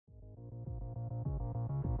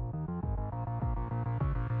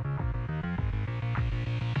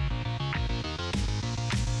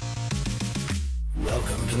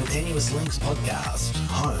the Tenuous Links podcast,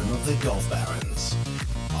 home of the Golf Barons.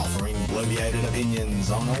 Offering bloviated opinions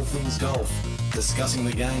on all things golf, discussing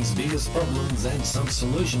the game's biggest problems and some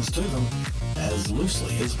solutions to them as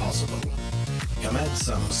loosely as possible. Come add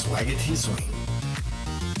some swagger to your swing.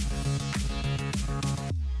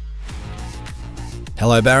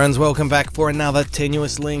 Hello Barons, welcome back for another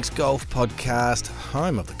Tenuous Links golf podcast,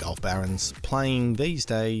 home of the Golf Barons, playing these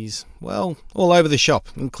days, well, all over the shop,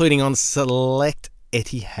 including on select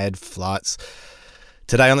Etihad flights.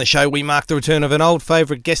 Today on the show we mark the return of an old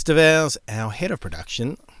favourite guest of ours, our head of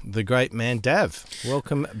production, the great man Dav.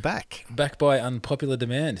 Welcome back. Back by unpopular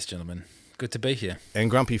demand, gentlemen. Good to be here. And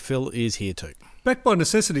Grumpy Phil is here too. Back by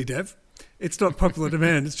necessity, Dav. It's not popular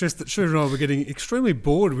demand, it's just that Shooter and I were getting extremely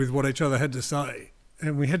bored with what each other had to say.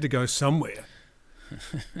 And we had to go somewhere.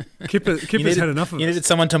 Kipper's had enough of it. You needed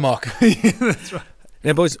someone to mock. Yeah, that's right.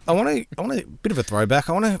 Now, boys, I want a bit of a throwback.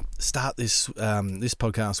 I want to start this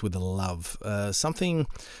podcast with a love, something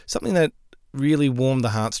that really warmed the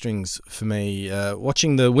heartstrings for me.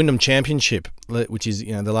 Watching the Wyndham Championship, which is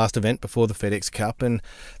the last event before the FedEx Cup, and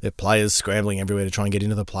the players scrambling everywhere to try and get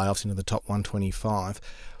into the playoffs, into the top 125.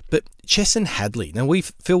 But Chesson Hadley. Now,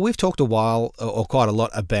 we've talked a while, or quite a lot,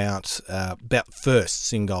 about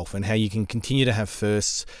firsts in golf and how you can continue to have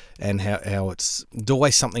firsts and how it's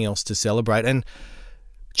always something else to celebrate. And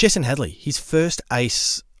Chesson Hadley, his first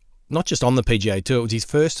ace, not just on the PGA Tour, it was his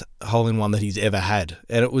first hole-in-one that he's ever had.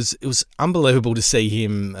 And it was unbelievable to see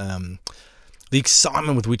him, the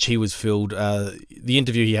excitement with which he was filled. The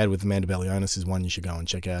interview he had with Amanda Balionis is one you should go and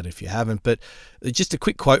check out if you haven't. But just a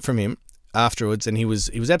quick quote from him afterwards, and he was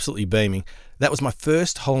absolutely beaming. That was my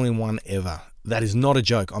first hole-in-one ever. That is not a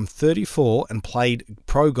joke. I'm 34 and played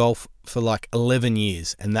pro golf for like 11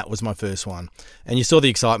 years, and that was my first one. And you saw the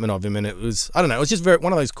excitement of him, and it was just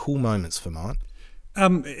one of those cool moments for mine.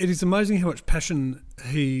 It is amazing how much passion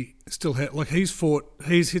he still had. Like, he's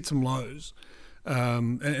hit some lows,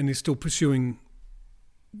 and he's still pursuing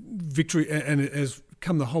victory, and it has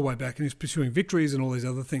come the whole way back, and he's pursuing victories and all these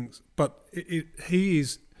other things. But he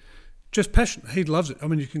is just passionate. He loves it. I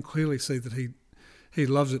mean, you can clearly see that he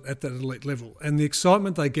loves it at that elite level. And the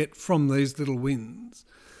excitement they get from these little wins,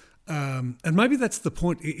 and maybe that's the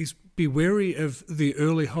point, is be wary of the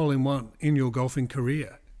early hole-in-one in your golfing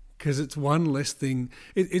career, because it's one less thing.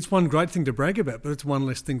 It's one great thing to brag about, but it's one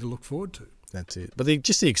less thing to look forward to. That's it. But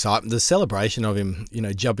just the excitement, the celebration of him,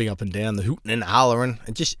 jumping up and down, the hooting and hollering,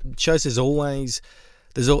 it just shows there'll always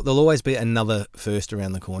be another first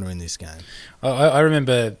around the corner in this game. I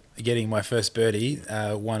remember getting my first birdie,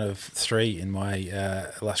 one of three in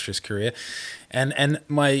my illustrious career, and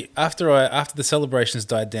after the celebrations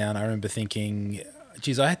died down, I remember thinking,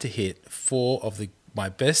 geez, I had to hit four of my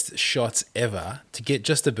best shots ever to get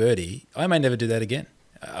just a birdie. I may never do that again.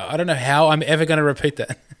 I don't know how I'm ever going to repeat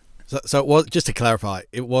that. So it was, just to clarify,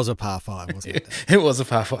 it was a par five, wasn't it? It was a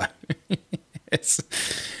par five. Yes.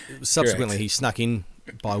 Subsequently, Correct. He snuck in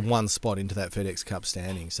by one spot into that FedEx Cup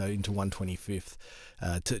standing, so into 125th,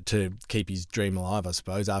 to keep his dream alive, I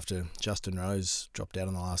suppose, after Justin Rose dropped out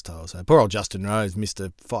on the last hole. So poor old Justin Rose missed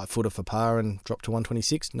a 5-footer for par and dropped to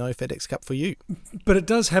 126. No FedEx Cup for you. But it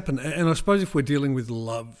does happen, and I suppose if we're dealing with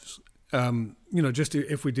loves, just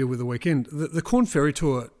if we deal with the weekend, the Korn Ferry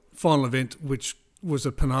Tour final event, which was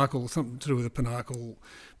a Pinnacle, something to do with a Pinnacle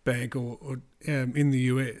bank or in the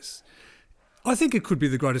US, I think it could be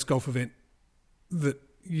the greatest golf event that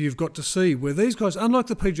you've got to see, where these guys, unlike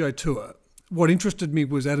the PGA Tour, what interested me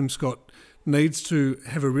was Adam Scott needs to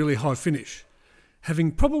have a really high finish,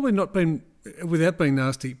 having probably not been, without being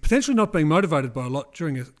nasty, potentially not being motivated by a lot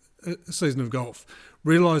during a season of golf,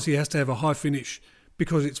 realise he has to have a high finish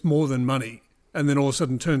because it's more than money, and then all of a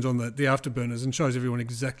sudden turns on the afterburners and shows everyone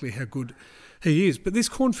exactly how good he is. But this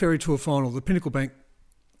Korn Ferry Tour final, the Pinnacle Bank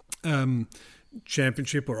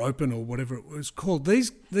Championship or Open or whatever it was called,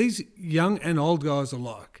 these young and old guys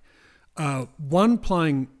alike, one,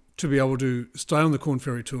 playing to be able to stay on the Korn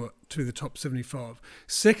Ferry Tour to the top 75.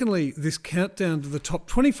 Secondly, this countdown to the top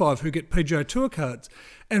 25 who get PGA Tour cards,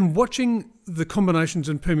 and watching the combinations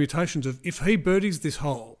and permutations of, if he birdies this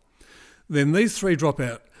hole, then these three drop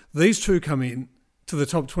out, these two come in to the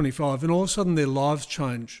top 25, and all of a sudden their lives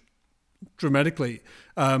change dramatically.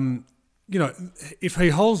 If he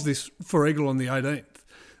holds this for eagle on the 18th,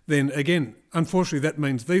 then again, unfortunately, that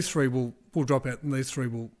means these three will drop out and these three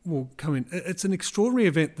will come in. It's an extraordinary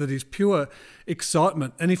event that is pure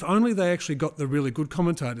excitement. And if only they actually got the really good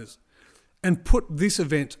commentators and put this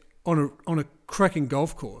event on a cracking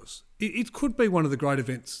golf course, it could be one of the great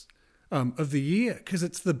events of the year, because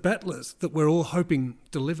it's the battlers that we're all hoping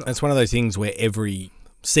deliver. It's one of those things where every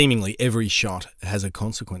seemingly every shot has a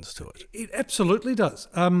consequence to it. It absolutely does.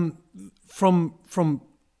 From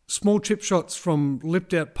small chip shots, from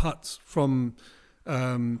lipped out putts, from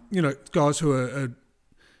guys who are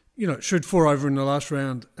shoot 4 over in the last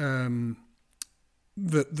round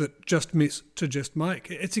that just miss to just make.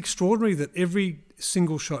 It's extraordinary that every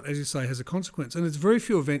single shot, as you say, has a consequence, and it's very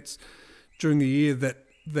few events during the year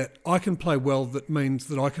that I can play well. That means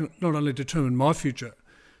that I can not only determine my future,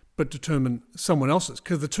 but determine someone else's.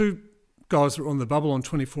 Because the two guys that were on the bubble on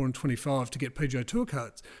 24 and 25 to get PGA Tour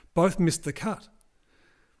cards both missed the cut.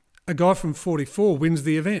 A guy from 44 wins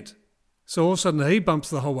the event. So all of a sudden he bumps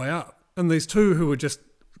the whole way up. And these two who were just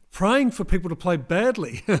praying for people to play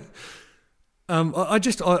badly.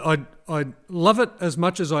 I love it as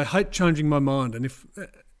much as I hate changing my mind. And if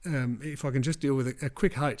I can just deal with a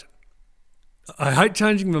quick hate. I hate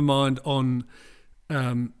changing my mind on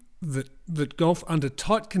that golf under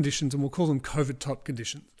tight conditions, and we'll call them COVID-type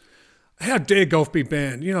conditions. How dare golf be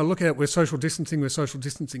banned? Look out, we're social distancing,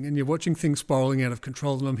 and you're watching things spiralling out of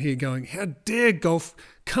control, and I'm here going, how dare golf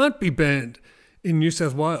can't be banned in New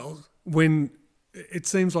South Wales when it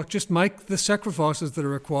seems like just make the sacrifices that are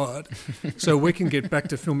required so we can get back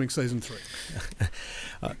to filming season 3.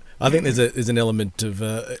 I think there's an element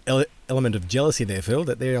of jealousy there, Phil,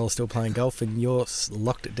 that they're all still playing golf and you're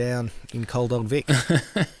locked it down in Cold Old Vic.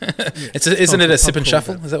 Isn't it a sip and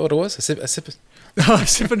shuffle? Is that what it was? A sip. Oh,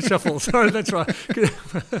 sip and shuffle. Sorry, that's right.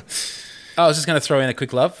 I was just going to throw in a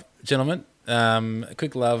quick love, gentlemen. A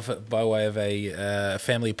quick love by way of a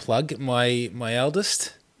family plug. My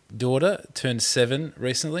eldest daughter turned 7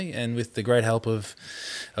 recently, and with the great help of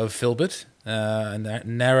Philbert,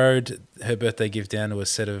 narrowed her birthday gift down to a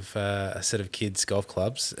set of kids golf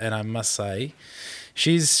clubs. And I must say,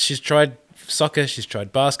 she's tried soccer, she's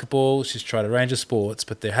tried basketball, she's tried a range of sports,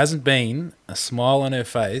 but there hasn't been a smile on her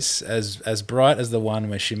face as bright as the one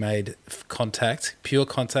where she made pure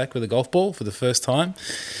contact with a golf ball for the first time.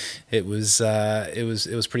 It was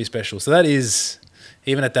pretty special. So that is,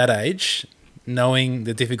 even at that age, knowing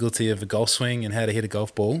the difficulty of a golf swing and how to hit a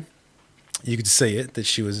golf ball, you could see it that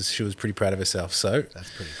she was pretty proud of herself. So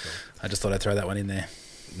that's pretty cool. I just thought I'd throw that one in there.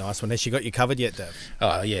 Nice one. Has she got you covered yet, Dave?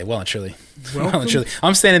 Oh yeah, well and truly.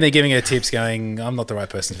 I'm standing there giving her tips, going, I'm not the right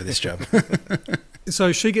person for this job.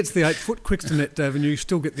 So she gets the 8-foot quicks to net, Dave, and you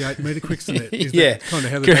still get the 8-metre quicks to net. Is that kind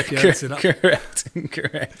of how the backyard's set up?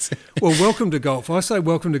 Correct. Well, welcome to golf. I say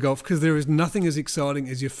welcome to golf because there is nothing as exciting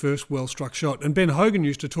as your first well-struck shot. And Ben Hogan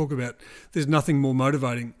used to talk about there's nothing more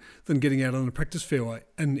motivating than getting out on a practice fairway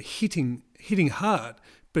and hitting hard,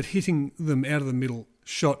 but hitting them out of the middle,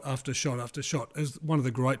 shot after shot after shot, as one of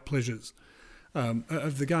the great pleasures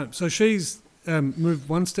of the game. So she's moved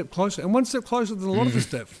one step closer, and one step closer than a lot of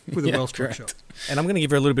us have with a well-struck shot. And I'm going to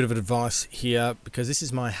give her a little bit of advice here, because this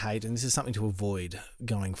is my hate, and this is something to avoid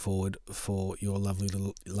going forward for your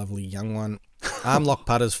lovely young one. Arm lock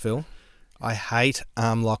putters, Phil. I hate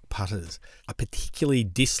arm lock putters. I particularly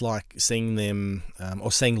dislike seeing them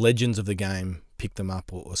or seeing legends of the game pick them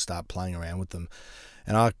up or start playing around with them.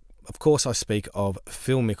 And of course I speak of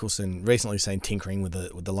Phil Mickelson, recently seen tinkering with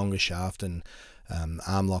the longer shaft and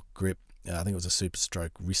arm lock grip. I think it was a Super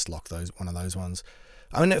Stroke wrist lock, one of those ones.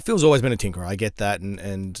 I mean, Phil's always been a tinkerer. I get that,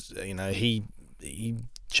 and he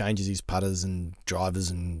changes his putters and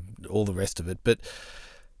drivers and all the rest of it. But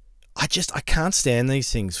I can't stand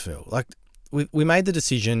these things, Phil. Like we made the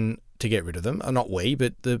decision to get rid of them. Not we,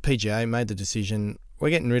 but the PGA made the decision.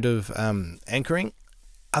 We're getting rid of anchoring.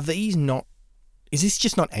 Are these not? Is this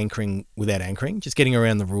just not anchoring without anchoring? Just getting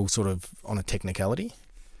around the rule, sort of on a technicality?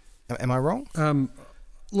 Am I wrong?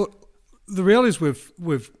 Look. The reality is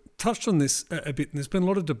we've touched on this a bit, and there's been a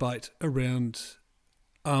lot of debate around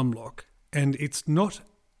arm lock, and it's not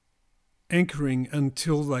anchoring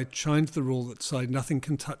until they change the rule that say nothing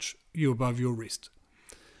can touch you above your wrist.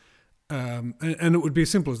 And it would be as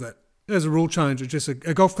simple as that. There's a rule change. It's just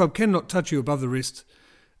a golf club cannot touch you above the wrist.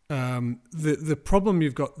 The problem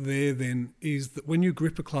you've got there then is that when you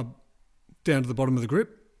grip a club down to the bottom of the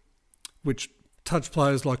grip, which touch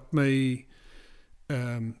players like me,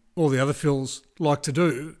 all the other Phils like to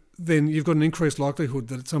do, then you've got an increased likelihood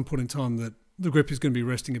that at some point in time that the grip is going to be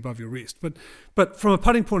resting above your wrist. But from a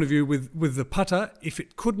putting point of view, with the putter, if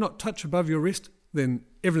it could not touch above your wrist, then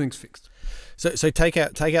everything's fixed. So take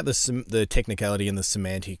out the technicality and the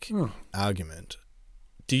semantic argument.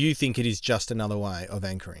 Do you think it is just another way of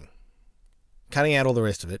anchoring? Cutting out all the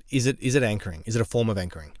rest of it, is it anchoring? Is it a form of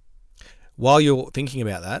anchoring? While you're thinking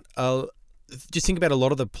about that, just think about a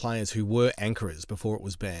lot of the players who were anchorers before it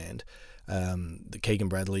was banned. The Keegan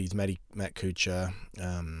Bradleys, Matt Kuchar,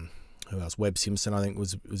 who else? Webb Simpson, I think,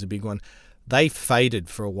 was a big one. They faded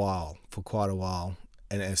for quite a while.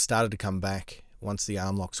 and have started to come back once the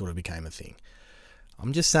arm lock sort of became a thing.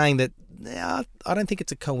 I'm just saying that I don't think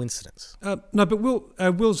it's a coincidence. No, but Will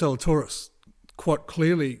Zalatoris quite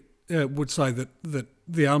clearly would say that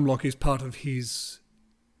the arm lock is part of his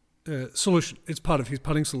solution. It's part of his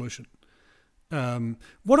putting solution.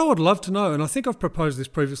 What I would love to know, and I think I've proposed this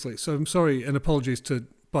previously, so I'm sorry and apologies to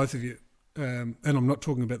both of you, and I'm not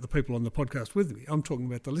talking about the people on the podcast with me, I'm talking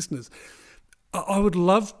about the listeners. I would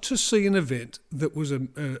love to see an event that was a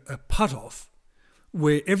putt-off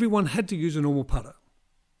where everyone had to use a normal putter.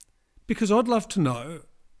 Because I'd love to know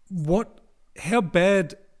how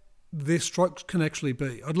bad their strokes can actually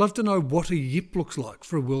be. I'd love to know what a yip looks like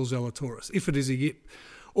for a Will Zalatoris, if it is a yip.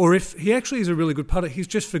 Or if he actually is a really good putter, he's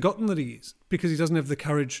just forgotten that he is because he doesn't have the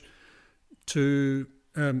courage to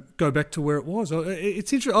go back to where it was.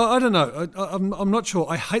 It's interesting. I don't know. I'm not sure.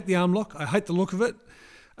 I hate the arm lock. I hate the look of it.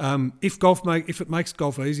 If it makes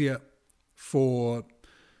golf easier for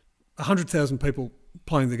 100,000 people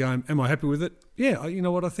playing the game, am I happy with it? Yeah, you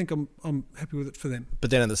know what? I think I'm happy with it for them. But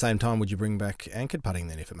then at the same time, would you bring back anchored putting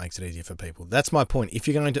then if it makes it easier for people? That's my point. If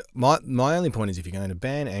you're going to, my only point is if you're going to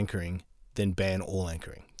ban anchoring, then ban all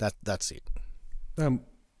anchoring. That's it.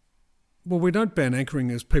 Well, we don't ban anchoring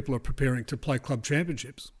as people are preparing to play club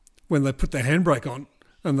championships. When they put their handbrake on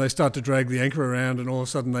and they start to drag the anchor around and all of a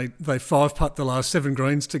sudden they 5-putt the last 7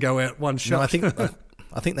 greens to go out one shot. No,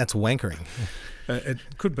 I think that's wankering. It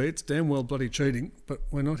could be. It's damn well bloody cheating, but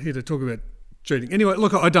we're not here to talk about cheating. Anyway,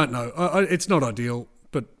 look, I don't know. It's not ideal,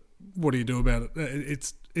 but what do you do about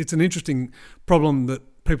it? It's an interesting problem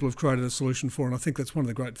that people have created a solution for, and I think that's one of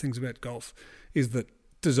the great things about golf is that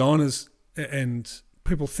designers and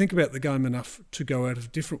people think about the game enough to go out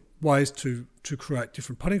of different ways to create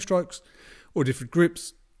different putting strokes or different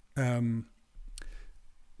grips. Carsten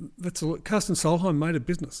Solheim made a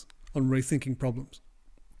business on rethinking problems.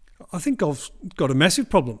 I think golf's got a massive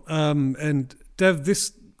problem. And Dav,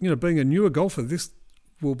 this, being a newer golfer, this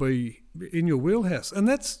will be in your wheelhouse. And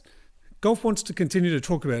golf wants to continue to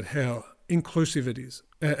talk about how inclusive it is.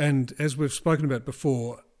 And as we've spoken about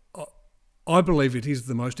before, I believe it is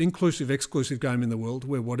the most inclusive, exclusive game in the world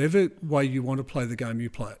where whatever way you want to play the game,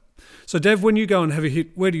 you play it. So Dav, when you go and have a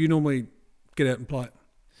hit, where do you normally get out and play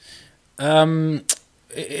it?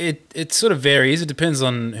 It sort of varies. It depends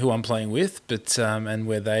on who I'm playing with, but and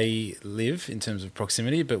where they live in terms of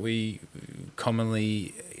proximity. But we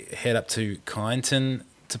commonly head up to Kyneton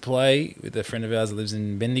to play with a friend of ours that lives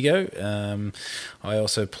in Bendigo. I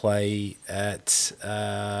also play at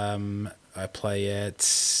Ivanhoe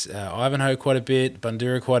quite a bit,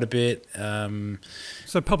 Bundoora quite a bit.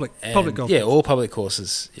 So public golf. Yeah, all public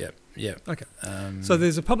courses. Yeah. Okay. So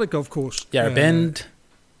there's a public golf course. Yarra Bend.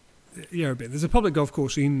 There's a public golf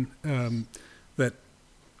course in that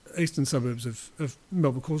eastern suburbs of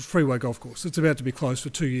Melbourne called Freeway Golf Course. It's about to be closed for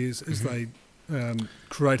 2 years as they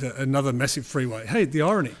create another massive freeway. Hey, the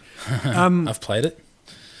irony. I've played it.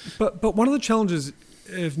 But one of the challenges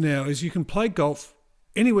of now is you can play golf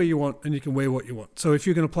anywhere you want and you can wear what you want. So if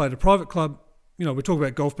you're going to play at a private club, we talk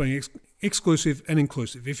about golf being exclusive and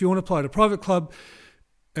inclusive. If you want to play at a private club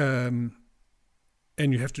and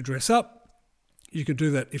you have to dress up, you can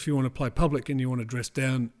do that. If you want to play public and you want to dress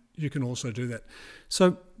down, you can also do that.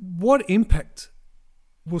 So what impact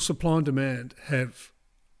will supply and demand have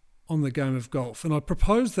on the game of golf? And I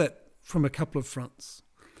propose that from a couple of fronts.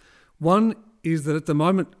 One is that at the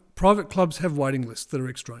moment, private clubs have waiting lists that are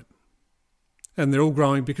extreme. And they're all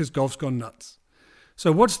growing because golf's gone nuts.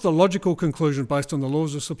 So what's the logical conclusion based on the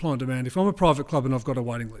laws of supply and demand? If I'm a private club and I've got a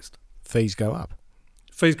waiting list. Fees go up.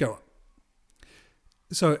 Fees go up.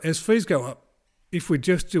 So as fees go up, if we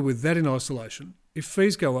just deal with that in isolation, if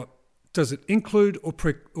fees go up, does it include or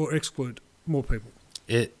exclude more people?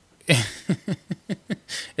 It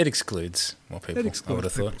excludes more people, I would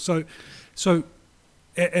have thought. So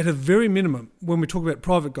at a very minimum, when we talk about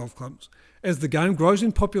private golf clubs, as the game grows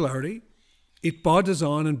in popularity, it by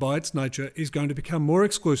design and by its nature is going to become more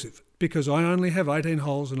exclusive because I only have 18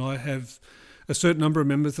 holes and I have a certain number of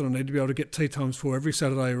members that I need to be able to get tee times for every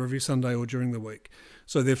Saturday or every Sunday or during the week.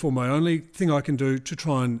 So therefore, my only thing I can do to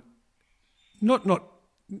try and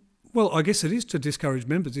I guess it is to discourage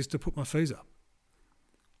members, is to put my fees up.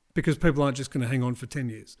 Because people aren't just going to hang on for 10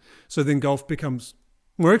 years. So then golf becomes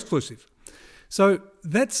more exclusive. So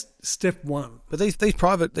that's step one. But these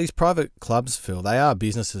private clubs, Phil, they are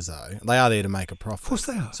businesses though. They are there to make a profit. Of course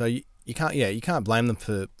they are. So you can't blame them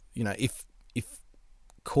for, if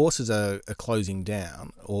courses are closing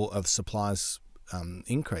down or of supplies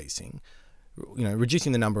increasing,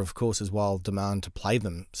 reducing the number of courses while demand to play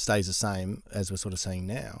them stays the same as we're sort of seeing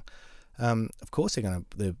now. Of course they're going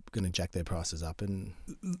to jack their prices up, and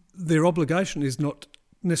their obligation is not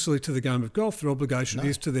necessarily to the game of golf. Their obligation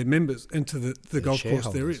is to their members and to the golf course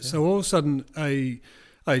there is. Yeah. So all of a sudden, a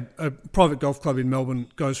private golf club in Melbourne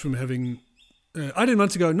goes from having 18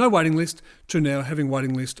 months ago no waiting list to now having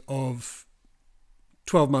waiting list of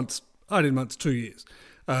 12 months, 18 months, 2 years.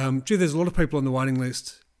 There's a lot of people on the waiting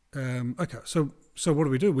list. Okay, so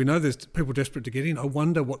what do? We know there's people desperate to get in. I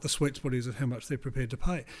wonder what the sweet spot is of how much they're prepared to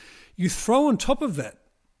pay. You throw on top of that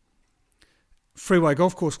freeway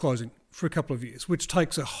golf course closing for a couple of years, which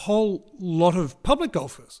takes a whole lot of public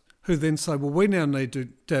golfers who then say, well, we now need to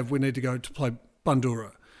go to play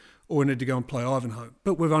Bundoora, or we need to go and play Ivanhoe,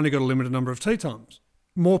 but we've only got a limited number of tee times.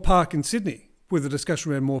 Moore Park in Sydney, with the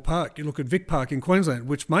discussion around Moore Park, you look at Vic Park in Queensland,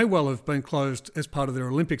 which may well have been closed as part of their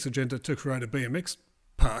Olympics agenda to create a BMX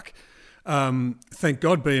park. Thank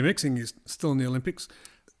God BMXing is still in the Olympics,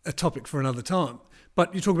 a topic for another time.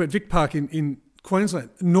 But you talk about Vic Park in Queensland.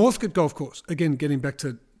 Northcote Golf Course, again, getting back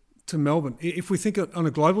to Melbourne. If we think on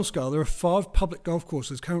a global scale, there are 5 public golf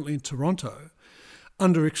courses currently in Toronto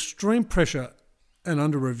under extreme pressure and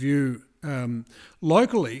under review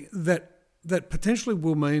locally that potentially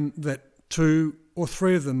will mean that 2 or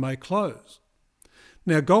 3 of them may close.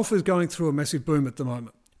 Now, golf is going through a massive boom at the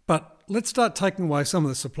moment, but let's start taking away some of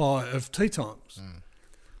the supply of tee times.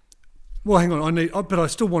 Well, hang on, but I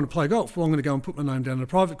still want to play golf. Well, I'm going to go and put my name down in a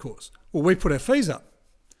private course. Well, we put our fees up.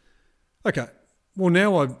 Okay, well,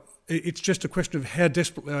 now it's just a question of how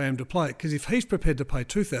desperately I am to play. Because if he's prepared to pay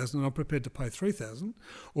 $2,000 and I'm prepared to pay $3,000,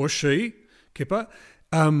 or she, Kipper,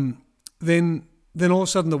 then all of a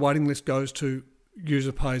sudden the waiting list goes to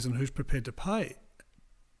user pays and who's prepared to pay.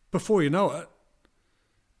 Before you know it,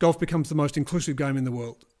 golf becomes the most inclusive game in the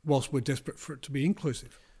world, whilst we're desperate for it to be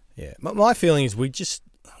inclusive. Yeah, my feeling is we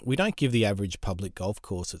don't give the average public golf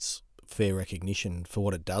course its fair recognition for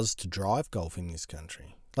what it does to drive golf in this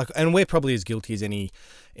country. And we're probably as guilty as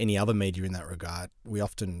any other media in that regard. We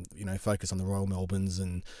often, focus on the Royal Melbournes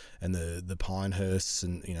and the Pinehursts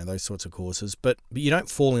and those sorts of courses, but you don't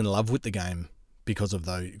fall in love with the game because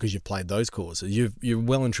you've played those courses. You're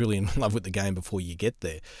well and truly in love with the game before you get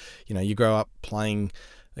there. You grow up playing,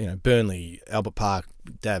 Burnley, Albert Park.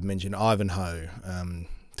 Dav mentioned Ivanhoe,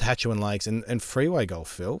 Tatchwan Lakes, and freeway golf,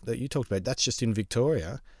 Phil, that you talked about. That's just in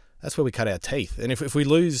Victoria. That's where we cut our teeth. And if we're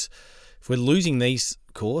losing these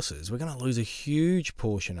courses, we're going to lose a huge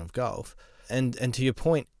portion of golf. And to your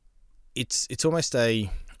point, it's almost a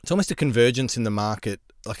convergence in the market,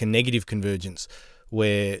 like a negative convergence,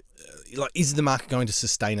 where is the market going to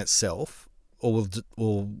sustain itself, or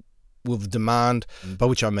will the demand, by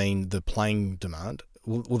which I mean the playing demand,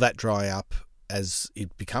 will that dry up as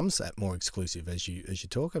it becomes that more exclusive as you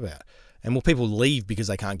talk about? And will people leave because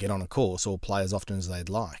they can't get on a course or play as often as they'd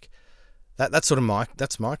like? That's sort of my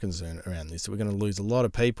concern around this. That we're going to lose a lot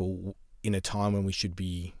of people in a time when it should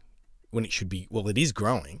be, it is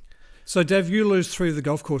growing. So, Dav, you lose 3 of the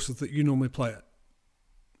golf courses that you normally play at.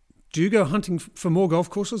 Do you go hunting for more golf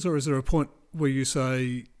courses, or is there a point where you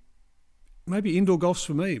say, maybe indoor golf's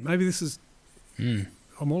for me? Maybe this is,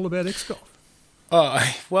 I'm all about X-Golf.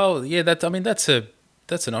 Oh, well, yeah, that's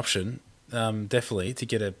an option, definitely, to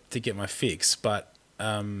get my fix. But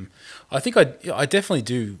I think I definitely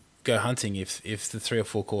do go hunting if the 3 or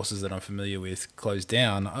 4 courses that I'm familiar with close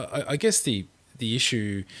down. I guess the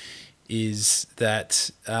issue is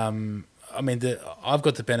that I've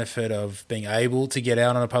got the benefit of being able to get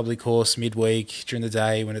out on a public course midweek during the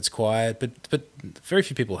day when it's quiet, but very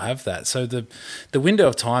few people have that. So the window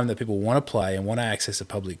of time that people want to play and want to access a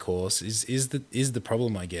public course is the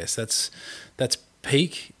problem, I guess. That's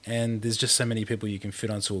peak, and there's just so many people you can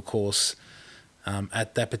fit onto a course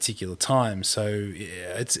at that particular time. So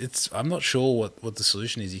yeah, I'm not sure what the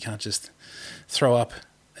solution is. You can't just throw up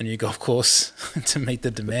a new golf course to meet the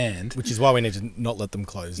demand. Which is why we need to not let them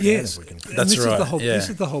close down. Yes, if we can. That's right. This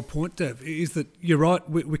is the whole point, Dev, is that you're right.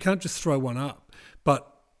 We can't just throw one up.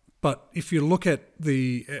 But if you look at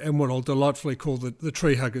and what I'll delightfully call the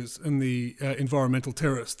tree huggers and the environmental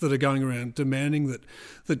terrorists that are going around demanding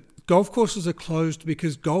that golf courses are closed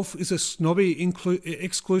because golf is a snobby,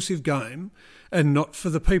 exclusive game and not for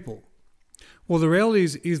the people. Well, the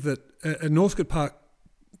reality is that a Northcote Park,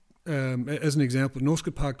 as an example,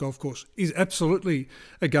 Northcote Park Golf Course is absolutely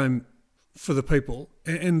a game for the people,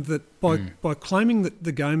 and that by claiming that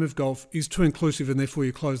the game of golf is too inclusive and therefore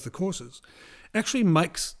you close the courses, actually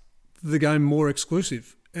makes the game more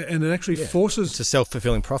exclusive, and it actually forces... It's a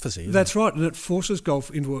self-fulfilling prophecy. That's right, and it forces golf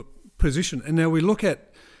into a position. And now we look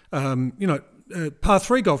at, par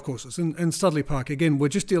 3 golf courses, and Studley Park, again, we're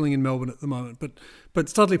just dealing in Melbourne at the moment, but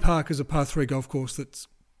Studley Park is a par 3 golf course that's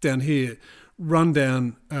down here, run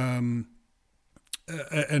down and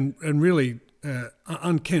really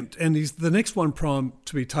unkempt, and is the next one prime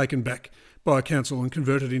to be taken back by a council and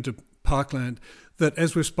converted into parkland that,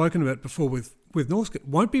 as we've spoken about before with Northcote,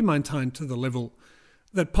 won't be maintained to the level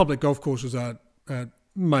that public golf courses are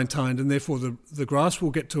maintained, and therefore the grass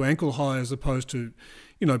will get to ankle high as opposed to,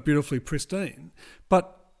 beautifully pristine.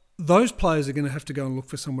 But those players are going to have to go and look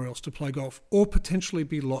for somewhere else to play golf, or potentially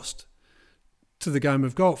be lost to the game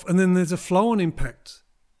of golf. And then there's a flow-on impact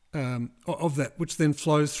of that, which then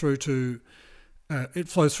flows through to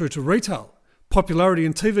retail, popularity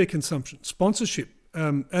in TV consumption, sponsorship,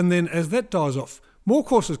 and then as that dies off, more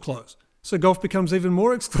courses close, so golf becomes even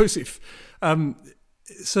more exclusive.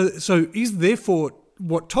 So is therefore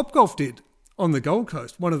what Topgolf did on the Gold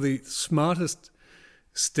Coast one of the smartest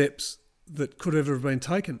steps that could ever have been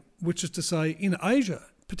taken, which is to say, in Asia,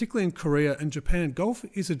 particularly in Korea and Japan, golf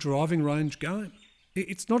is a driving range game.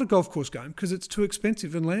 It's not a golf course game because it's too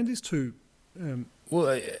expensive and land is too...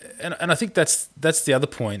 Well, and I think that's the other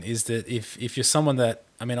point, is that if you're someone that...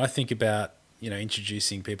 I think about,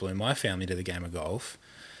 introducing people in my family to the game of golf,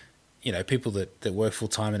 people that work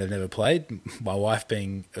full-time and have never played, my wife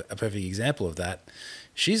being a perfect example of that.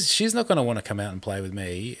 She's not going to want to come out and play with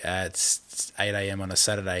me at 8 a.m. on a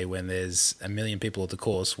Saturday when there's a million people at the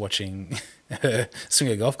course watching her swing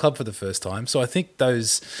a golf club for the first time. So I think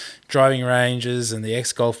those driving ranges and the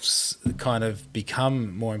X-Golfs kind of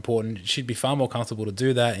become more important. She'd be far more comfortable to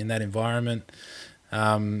do that in that environment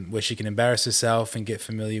where she can embarrass herself and get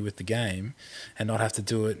familiar with the game and not have to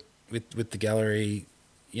do it with the gallery,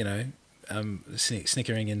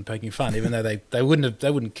 snickering and poking fun, even though they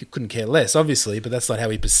couldn't care less, obviously, but that's not how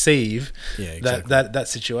we perceive that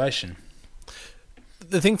situation.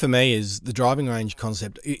 The thing for me is the driving range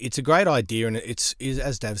concept. It's a great idea, and it's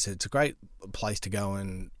as Dav said, it's a great place to go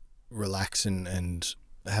and relax and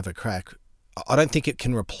have a crack. I don't think it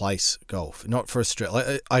can replace golf, not for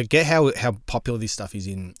Australia. I get how popular this stuff is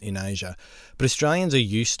in Asia, but Australians are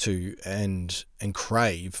used to and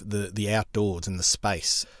crave the outdoors and the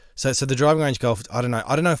space. So the driving range golf, I don't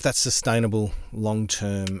know if that's sustainable long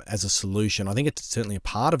term as a solution. I think it's certainly a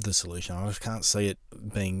part of the solution. I just can't see it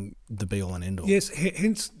being the be all and end all. Yes,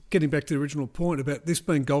 hence getting back to the original point about this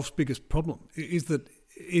being golf's biggest problem is that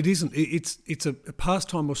it isn't. It's a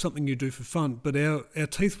pastime or something you do for fun, but our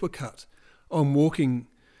teeth were cut on walking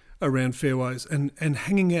around fairways and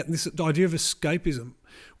hanging out. And this idea of escapism,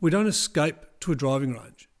 we don't escape to a driving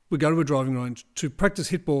range. We go to a driving range to practice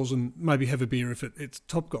hit balls and maybe have a beer if it's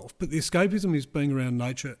Topgolf. But the escapism is being around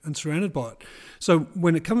nature and surrounded by it. So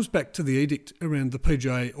when it comes back to the edict around the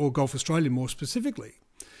PGA or Golf Australia more specifically,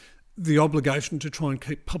 the obligation to try and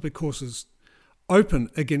keep public courses open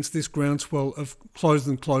against this groundswell of close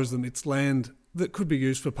them, it's land that could be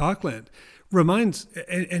used for parkland, remains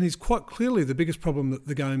and is quite clearly the biggest problem that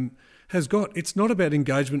the game has got. It's not about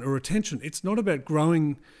engagement or retention. It's not about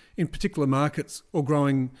growing in particular markets or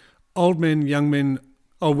growing old men,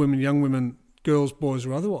 old women, young women, girls, boys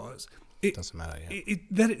or otherwise. It doesn't matter, yeah.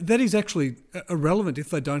 That is actually irrelevant if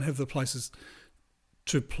they don't have the places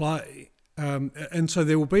to play. And so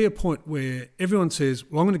there will be a point where everyone says,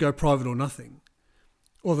 well, I'm going to go private or nothing.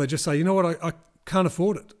 Or they just say, you know what, I can't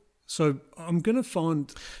afford it. So I'm going to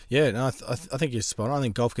find... Yeah, no, I think you're spot on. I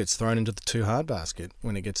think golf gets thrown into the too hard basket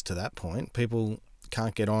when it gets to that point. People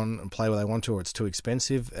can't get on and play where they want to, or it's too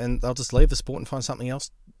expensive, and they'll just leave the sport and find something else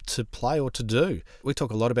to play or to do. We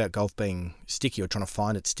talk a lot about golf being sticky or trying to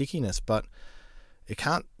find its stickiness, but it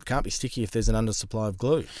can't be sticky if there's an undersupply of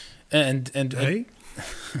glue. And hey?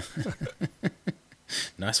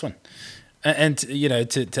 Nice one. And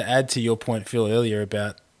to add to your point, Phil, earlier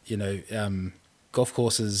about golf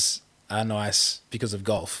courses are nice because of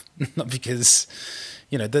golf, not because,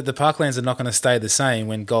 the parklands are not going to stay the same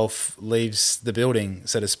when golf leaves the building,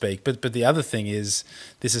 so to speak. But the other thing is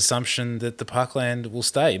this assumption that the parkland will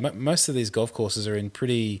stay. Most of these golf courses are in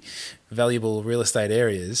pretty valuable real estate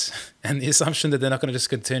areas, and the assumption that they're not going to just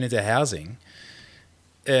turn into housing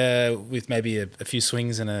with maybe a few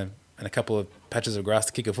swings and a couple of patches of grass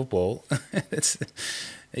to kick a football,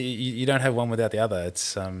 you don't have one without the other.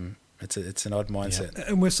 It's an odd mindset. Yeah.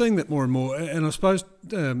 And we're seeing that more and more. And I suppose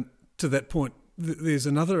to that point, there's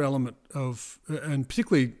another element of, and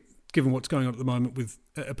particularly given what's going on at the moment with,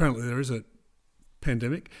 apparently there is a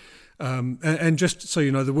pandemic, and just so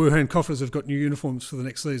you know, the Wuhan Coffers have got new uniforms for the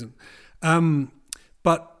next season.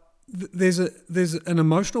 But there's an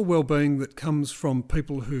emotional well-being that comes from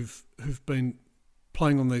people who've been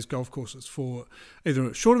playing on these golf courses for either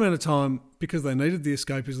a short amount of time because they needed the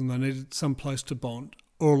escapism, they needed some place to bond,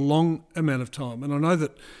 or a long amount of time. And I know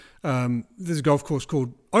that there's a golf course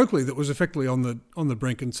called Oakley that was effectively on the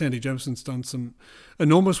brink, and Sandy Jamison's done some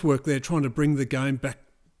enormous work there trying to bring the game back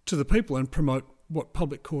to the people and promote what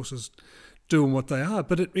public courses do and what they are.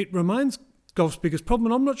 But it remains golf's biggest problem,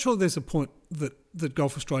 and I'm not sure there's a point that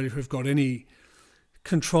Golf Australia have got any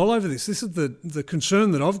control over this. This is the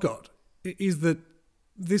concern that I've got, is that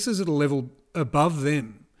this is at a level above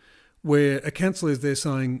them where a council is there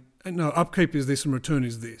saying, no, upkeep is this and return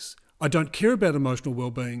is this. I don't care about emotional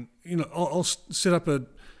well-being. I'll set up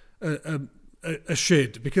a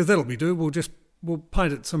shed because that'll be do. We'll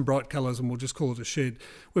paint it some bright colours and we'll just call it a shed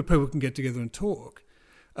where people can get together and talk.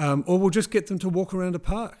 Or we'll just get them to walk around a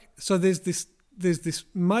park. So there's this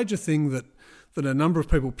major thing that a number of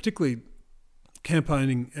people, particularly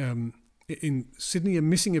campaigning in Sydney, are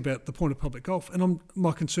missing about the point of public golf. And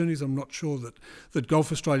my concern is I'm not sure that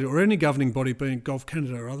Golf Australia or any governing body, being Golf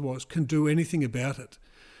Canada or otherwise, can do anything about it,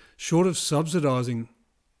 short of subsidising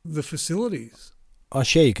the facilities. I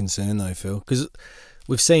share your concern though, Phil, because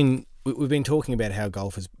we've been talking about how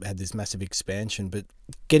golf has had this massive expansion, but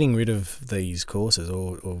getting rid of these courses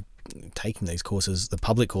or taking these courses, the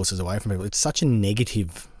public courses, away from people, it's such a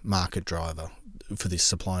negative market driver for this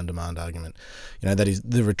supply and demand argument. That is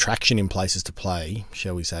the retraction in places to play,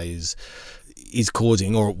 shall we say, is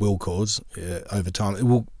causing, or it will cause over time, it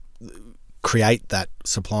will create that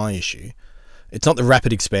supply issue. It's not the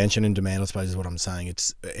rapid expansion in demand, I suppose, is what I'm saying.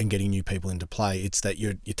 And getting new people into play. It's that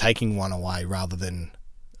you're taking one away rather than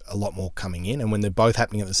a lot more coming in, and when they're both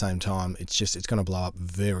happening at the same time, it's going to blow up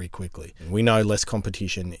very quickly. We know less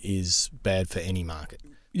competition is bad for any market.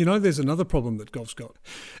 There's another problem that golf's got,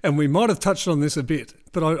 and we might have touched on this a bit,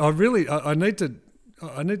 but I need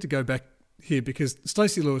to go back here because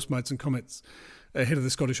Stacey Lewis made some comments ahead of the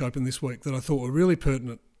Scottish Open this week that I thought were really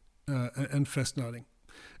pertinent and fascinating,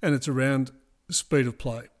 and it's around speed of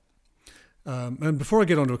play. And before I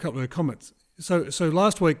get on to a couple of her comments, So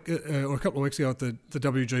last week, or a couple of weeks ago at the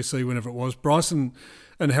WGC, whenever it was, Bryson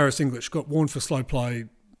and Harris English got warned for slow play.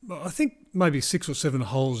 I think maybe 6 or 7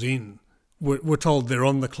 holes in, we're told they're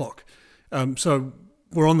on the clock. So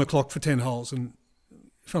we're on the clock for 10 holes and,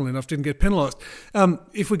 funnily enough, didn't get penalised.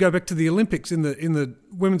 If we go back to the Olympics, in the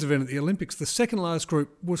women's event at the Olympics, the second last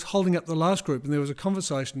group was holding up the last group, and there was a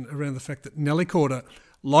conversation around the fact that Nelly Korda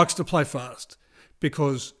likes to play fast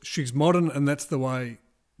because she's modern and that's the way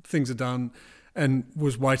things are done, and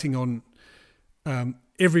was waiting on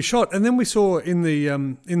every shot. And then we saw in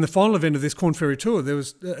the final event of this Corn Ferry Tour, there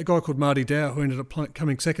was a guy called Marty Dow who ended up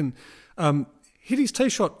coming second, hit his tee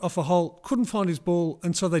shot off a hole, couldn't find his ball,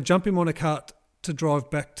 and so they jump him on a cart to drive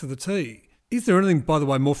back to the tee. Is there anything, by the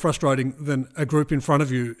way, more frustrating than a group in front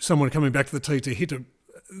of you, someone coming back to the tee to hit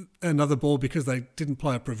another ball because they didn't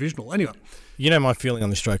play a provisional? Anyway. You know my feeling on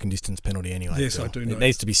the stroke and distance penalty anyway. Yes, Phil. I do know. It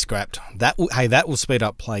needs to be scrapped. That will speed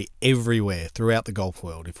up play everywhere throughout the golf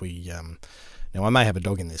world if we... Now, I may have a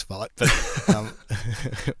dog in this fight, but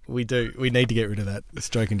we need to get rid of that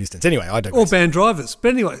stroke and distance. Anyway, I don't. Or ban drivers.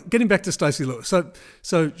 But anyway, getting back to Stacey Lewis.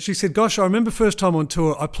 So she said, gosh, I remember first time on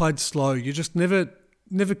tour, I played slow. You just never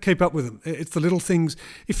keep up with them. It's the little things.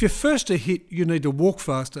 If you're first to hit, you need to walk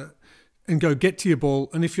faster and go get to your ball.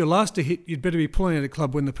 And if you're last to hit, you'd better be pulling out a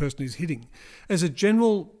club when the person is hitting. As a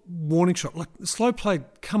general warning shot, like slow play,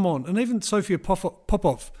 come on. And even Sophia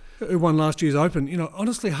Popov, who won last year's Open,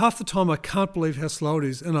 honestly, half the time I can't believe how slow it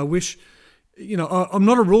is. And I wish, I'm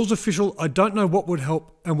not a rules official. I don't know what would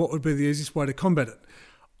help and what would be the easiest way to combat it.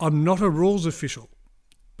 I'm not a rules official,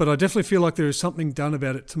 but I definitely feel like there is something done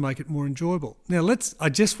about it to make it more enjoyable. Now, I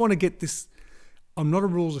just want to get this. I'm not a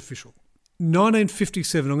rules official.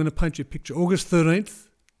 1957, I'm going to paint you a picture. August 13th,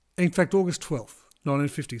 in fact, August 12th,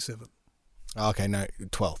 1957. Okay, no,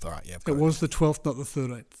 12th, all right, yeah. It was the 12th, not the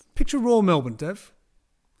 13th. Picture Royal Melbourne, Dav.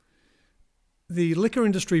 The Liquor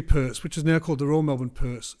Industry Purse, which is now called the Royal Melbourne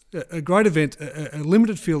Purse, a great event, a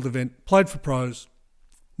limited field event, played for pros,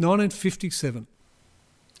 1957.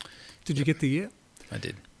 Did you get the year? I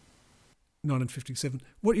did. 1957.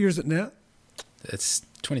 What year is it now? It's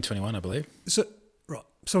 2021, I believe.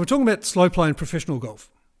 So we're talking about slow play in professional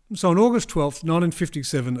golf. So on August 12th,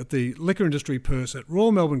 1957, at the Liquor Industry Purse at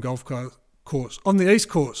Royal Melbourne Golf Course, on the East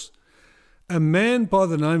Course, a man by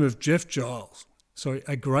the name of Jeff Giles,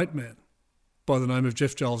 a great man by the name of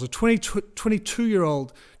Jeff Giles, a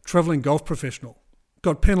 22-year-old travelling golf professional,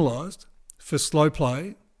 got penalised for slow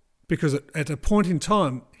play because at a point in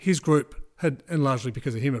time, his group had, and largely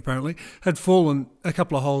because of him apparently, had fallen a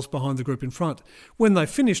couple of holes behind the group in front. When they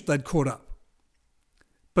finished, they'd caught up.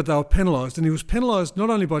 But they were penalised, and he was penalised not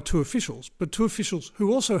only by 2 officials, but 2 officials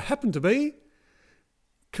who also happened to be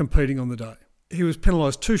competing on the day. He was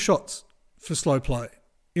penalised 2 shots for slow play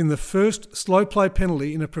in the first slow play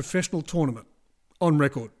penalty in a professional tournament on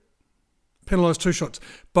record. Penalised 2 shots.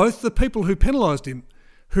 Both the people who penalised him,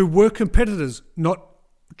 who were competitors, not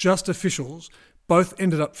just officials, both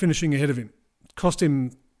ended up finishing ahead of him. Cost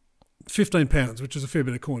him £15, which is a fair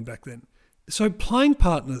bit of coin back then. So playing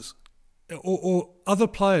partners or other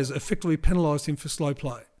players effectively penalised him for slow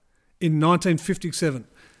play in 1957.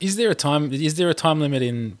 Is there a time limit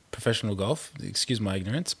in professional golf? Excuse my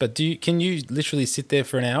ignorance, but can you literally sit there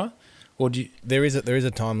for an hour, or do you? There is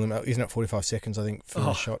a time limit, isn't it? 45 seconds, I think, for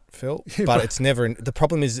a shot, Phil. Yeah, but it's never. The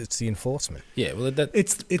problem is it's the enforcement. Yeah, well,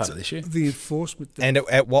 It's part of the issue. The enforcement. And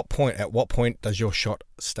at what point? At what point does your shot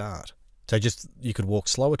start? So you could walk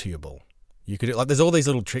slower to your ball. You could there's all these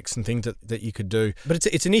little tricks and things that you could do, but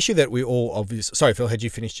it's an issue that we all obviously. Sorry, Phil, had you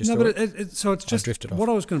finished your story? No, but so it's just drifted off. what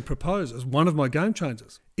I was going to propose as one of my game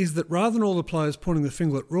changers is that rather than all the players pointing the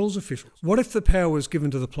finger at rules officials, what if the power was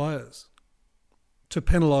given to the players to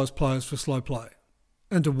penalise players for slow play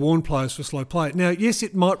and to warn players for slow play? Now, yes,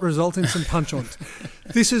 it might result in some punch-ons.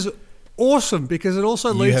 This is awesome because it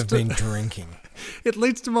also leads to... You have been drinking. It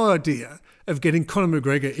leads to my idea of getting Conor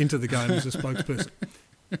McGregor into the game as a spokesperson.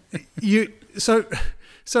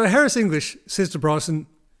 So Harris English says to Bryson,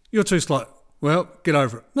 "You're too slow." Well, get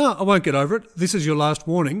over it. No, I won't get over it. This is your last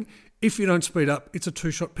warning. If you don't speed up, it's a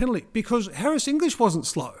 2-shot penalty. Because Harris English wasn't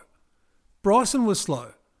slow. Bryson was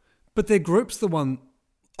slow. But their group's the one...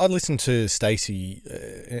 I listened to Stacey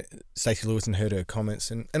Lewis and heard her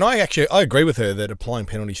comments, and I agree with her that applying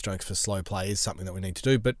penalty strokes for slow play is something that we need to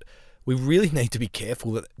do, but we really need to be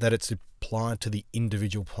careful that it's applied to the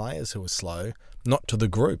individual players who are slow, not to the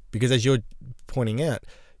group. Because as you're pointing out,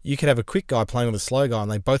 you could have a quick guy playing with a slow guy,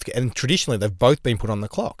 and traditionally they've both been put on the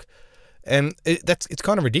clock, and it's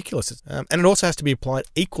kind of ridiculous. And it also has to be applied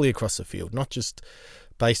equally across the field, not just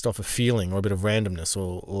based off a feeling or a bit of randomness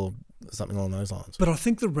or something along those lines. But I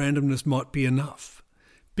think the randomness might be enough,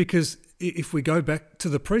 because if we go back to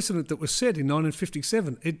the precedent that was set in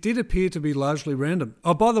 1957, it did appear to be largely random.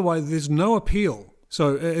 Oh, by the way, there's no appeal.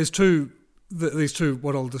 So as these two,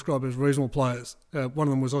 what I'll describe as reasonable players, one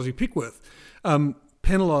of them was Ozzie Pickworth,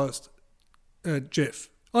 penalised Jeff.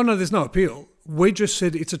 Oh, no, there's no appeal. We just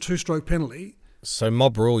said it's a 2-stroke penalty. So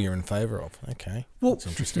mob rule you're in favour of. Okay, well, that's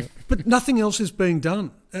interesting. But nothing else is being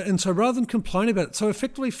done. And so rather than complain about it, so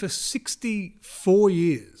effectively for 64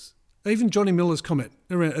 years, even Johnny Miller's comment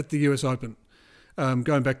around at the US Open,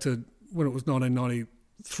 going back to when it was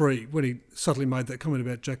 1993, when he subtly made that comment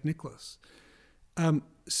about Jack Nicklaus,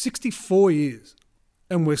 64 years,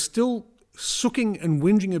 and we're still sooking and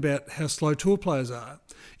whinging about how slow tour players are.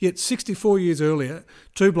 Yet 64 years earlier,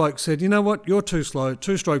 two blokes said, "You know what? You're too slow.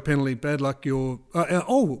 2-stroke penalty. Bad luck. You're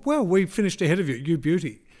we finished ahead of you. You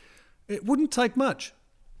beauty." It wouldn't take much.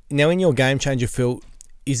 Now, in your game changer, Phil,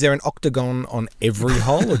 is there an octagon on every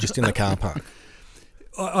hole or just in the car park?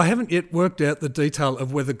 I haven't yet worked out the detail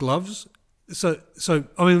of whether gloves. So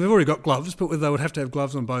I mean, they've already got gloves, but whether they would have to have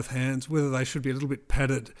gloves on both hands, whether they should be a little bit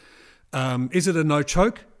padded. Is it a no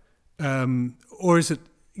choke, or is it?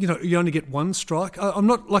 You only get one strike. I'm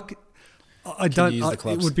not like I don't.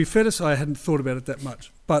 It would be fair to say I hadn't thought about it that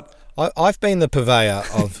much, but I've been the purveyor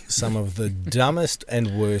of some of the dumbest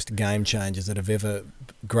and worst game changers that have ever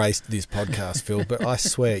graced this podcast, Phil. But I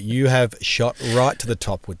swear you have shot right to the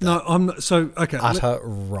top with that. No, I'm not. So okay, utter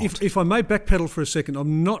rot. If I may backpedal for a second,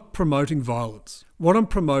 I'm not promoting violence. What I'm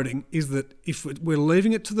promoting is that if we're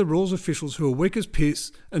leaving it to the rules officials who are weak as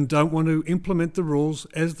piss and don't want to implement the rules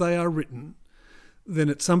as they are written, then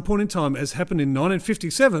at some point in time, as happened in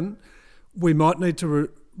 1957, we might need to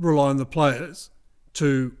rely on the players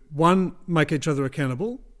to, one, make each other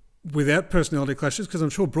accountable without personality clashes, because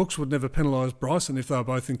I'm sure Brooks would never penalise Bryson if they were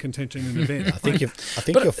both in contention in an event. I think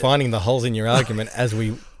you're finding the holes in your argument as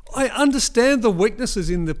we... I understand the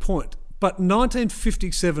weaknesses in the point, but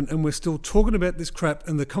 1957, and we're still talking about this crap,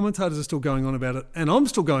 and the commentators are still going on about it, and I'm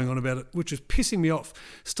still going on about it, which is pissing me off.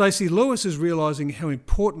 Stacey Lewis is realising how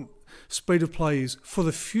important speed of play is for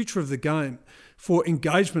the future of the game, for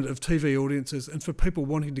engagement of TV audiences and for people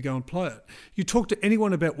wanting to go and play it. You talk to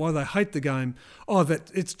anyone about why they hate the game,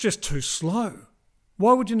 that it's just too slow.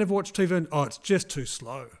 Why would you never watch TV and, it's just too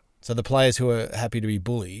slow? So the players who are happy to be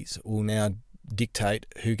bullies will now dictate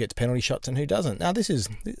who gets penalty shots and who doesn't. Now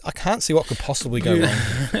I can't see what could possibly go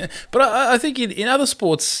wrong. But I think in other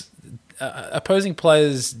sports, opposing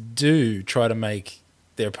players do try to make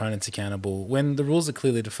their opponents accountable when the rules are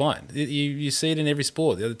clearly defined. You see it in every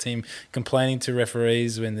sport. The other team complaining to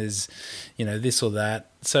referees when there's, this or that.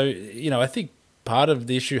 So, I think part of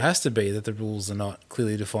the issue has to be that the rules are not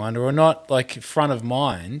clearly defined or are not like front of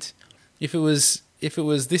mind. If it was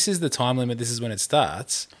this is the time limit, this is when it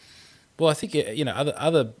starts. Well, I think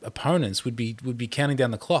other opponents would be counting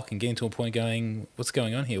down the clock and getting to a point going, what's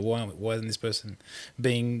going on here? Why isn't this person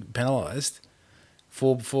being penalised?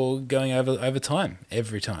 for going over time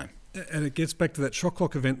every time. And it gets back to that shot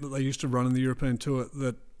clock event that they used to run in the European Tour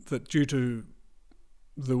that due to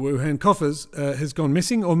the Wuhan coffers has gone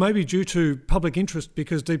missing, or maybe due to public interest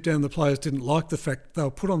because deep down the players didn't like the fact they were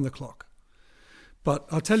put on the clock. But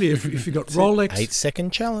I'll tell you, if you got Rolex...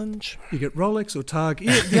 8-second challenge. You get Rolex or Targ.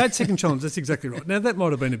 Yeah, the 8-second challenge, that's exactly right. Now, that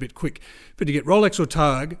might have been a bit quick, but you get Rolex or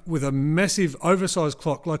Targ with a massive oversized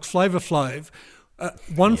clock like Flavor Flav,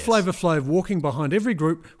 Flavor Flav walking behind every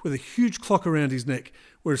group with a huge clock around his neck,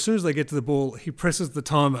 where as soon as they get to the ball, he presses the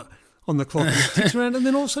timer on the clock and it ticks around, and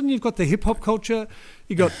then all of a sudden you've got the hip-hop culture,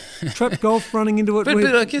 you got trap golf running into it.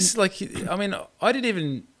 But I guess, I didn't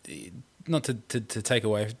even... Not to take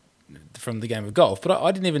away from the game of golf, but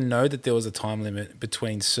I didn't even know that there was a time limit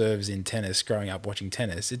between serves in tennis growing up watching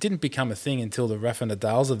tennis. It didn't become a thing until the Rafa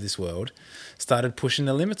Nadals of this world started pushing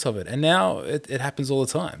the limits of it. And now it happens all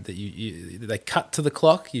the time that they cut to the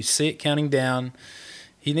clock, you see it counting down.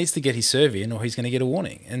 He needs to get his serve in or he's going to get a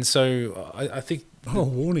warning. And so I think... Oh,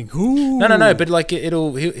 warning. Ooh. No, but like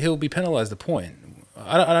he'll be penalised a point.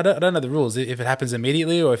 I don't know the rules, if it happens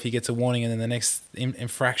immediately or if he gets a warning and then the next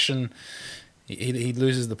infraction he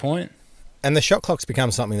loses the point. And the shot clock's become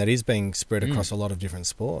something that is being spread across a lot of different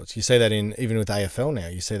sports. You see that even with AFL now.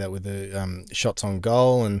 You see that with the shots on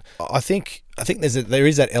goal, and I think there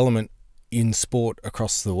is that element in sport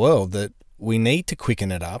across the world that we need to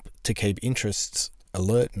quicken it up to keep interests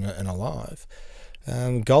alert and alive.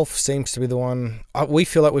 Golf seems to be the one. We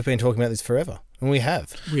feel like we've been talking about this forever, and we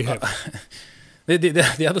have. We have.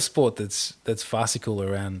 The other sport that's farcical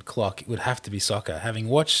around clock would have to be soccer. Having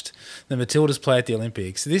watched the Matildas play at the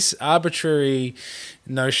Olympics, this arbitrary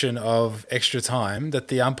notion of extra time that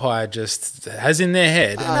the umpire just has in their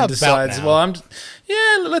head and then decides,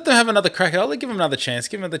 let them have another crack. I'll give them another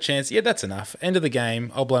chance. Yeah, that's enough. End of the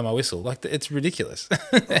game. I'll blow my whistle. It's ridiculous.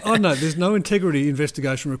 Oh no, there's no integrity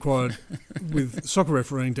investigation required with soccer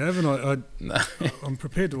refereeing, Dav, and I'm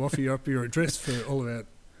prepared to offer you up your address for all of our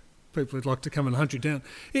people who'd like to come and hunt you down.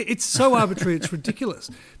 It's so arbitrary, it's ridiculous.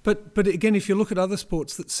 But again, if you look at other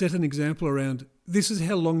sports that set an example around, this is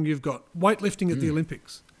how long you've got. Weightlifting at the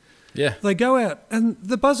Olympics. Yeah. They go out, and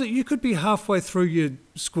the buzzer, you could be halfway through your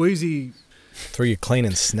squeezy... Through your clean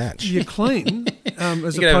and snatch. You're clean,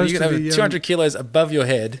 as you opposed can have to the... 200 kilos above your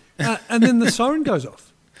head. And then the siren goes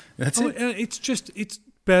off. That's it. It's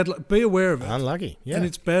bad luck. Be aware of it. Unlucky, yeah. And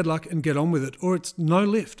it's bad luck and get on with it, or it's no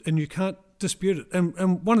lift and you can't dispute it.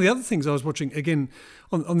 And one of the other things I was watching, again,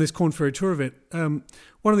 on this Corn Ferry Tour event,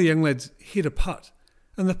 one of the young lads hit a putt.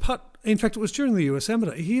 And the putt, in fact, it was during the US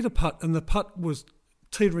Amateur, he hit a putt and the putt was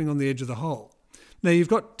teetering on the edge of the hole. Now, you've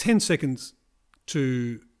got 10 seconds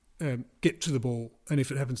to get to the ball, and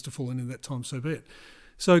if it happens to fall in that time, so be it.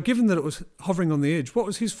 So given that it was hovering on the edge, what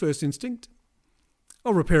was his first instinct?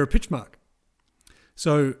 I'll repair a pitch mark.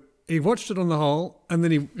 So he watched it on the hole and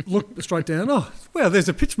then he looked straight down. Oh, wow, there's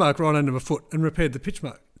a pitch mark right under my foot, and repaired the pitch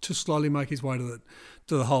mark to slowly make his way to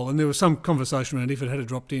the hole. And there was some conversation around if it had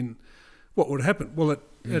dropped in, what would happen? Well, it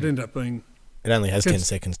ended up being... It only has 10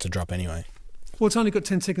 seconds to drop anyway. Well, it's only got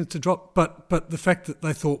 10 seconds to drop, but the fact that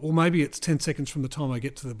they thought, well, maybe it's 10 seconds from the time I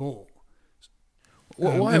get to the ball.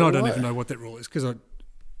 And I don't even know what that rule is, because why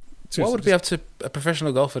would it be up to a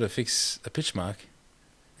professional golfer to fix a pitch mark?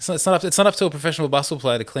 It's not up to a professional basketball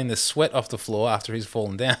player to clean the sweat off the floor after he's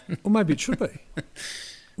fallen down. Or maybe it should be.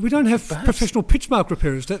 We don't have professional pitch mark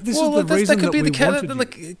repairers. This is the reason that we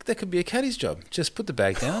wanted you. That could be a caddy's job. Just put the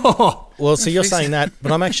bag down. Well, so you're saying that,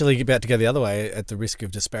 but I'm actually about to go the other way at the risk of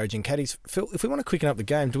disparaging caddies. Phil, if we want to quicken up the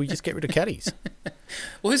game, do we just get rid of caddies?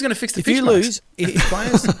 Well, who's going to fix the if pitch you marks? lose,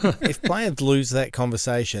 if players lose that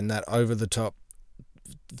conversation, that over-the-top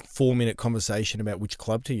 4-minute conversation about which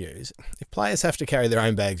club to use, if players have to carry their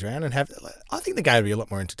own bags around and I think the game would be a lot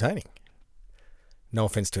more entertaining. No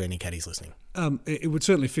offence to any caddies listening. It would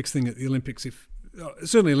certainly fix things at the Olympics.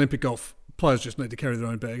 Certainly Olympic golf players just need to carry their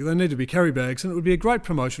own bag. They need to be carry bags, and it would be a great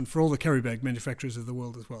promotion for all the carry bag manufacturers of the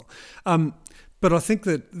world as well. But I think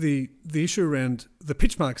that the issue around the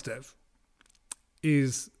pitch marks, Dav,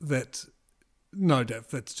 is that no, Dav,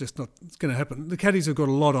 that's just not going to happen. The caddies have got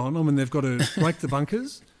a lot on. I mean, they've got to break the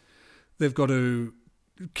bunkers. They've got to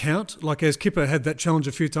count. Like as Kipper had that challenge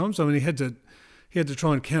a few times. I mean, he had to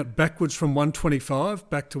try and count backwards from 125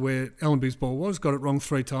 back to where Allenby's ball was. Got it wrong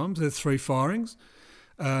 3 times. There's 3 firings.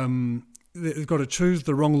 They've got to choose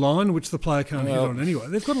the wrong line, which the player can't hit on anyway.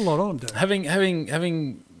 They've got a lot on, Dav.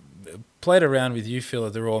 Having played around with you, Phil,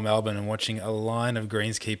 at the Royal Melbourne and watching a line of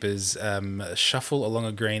greenskeepers shuffle along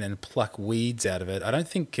a green and pluck weeds out of it, I don't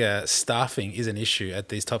think staffing is an issue at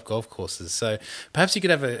these top golf courses. So perhaps you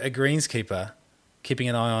could have a greenskeeper keeping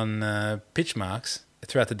an eye on pitch marks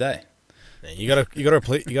throughout the day. You got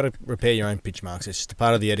to repair your own pitch marks. It's just a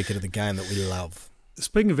part of the etiquette of the game that we love.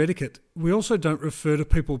 Speaking of etiquette, we also don't refer to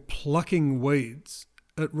people plucking weeds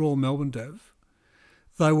at Royal Melbourne, Dav.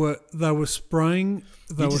 They were spraying.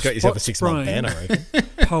 They You were just got yourself a spot 6-month ban, I reckon.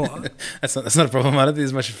 Poa. That's not a problem. I don't think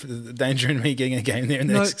there's much danger in me getting a game there in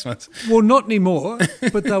the next 6 months. Well, not anymore,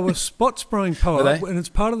 but they were spot spraying Poa, Were they? and it's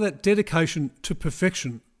part of that dedication to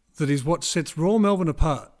perfection that is what sets Royal Melbourne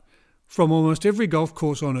apart from almost every golf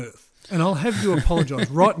course on earth. And I'll have you apologise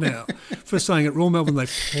right now for saying at Royal Melbourne they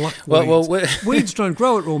pluck weeds. Weeds don't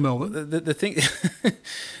grow at Royal Melbourne. The thing,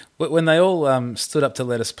 when they all stood up to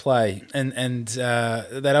let us play, and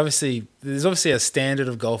that there's obviously a standard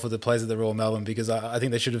of golfer that plays at the Royal Melbourne, because I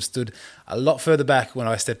think they should have stood a lot further back when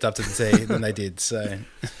I stepped up to the tee than they did. So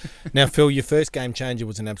Now, Phil, your first game changer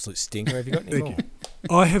was an absolute stinker. Have you got any more?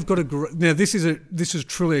 I have got now this is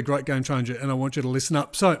truly a great game changer, and I want you to listen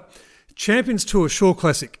up. So, Champions Tour Shore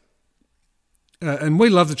Classic. And we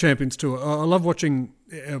love the Champions Tour. I love watching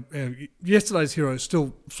yesterday's heroes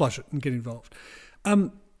still flush it and get involved.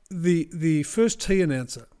 The first tee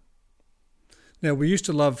announcer. Now, we used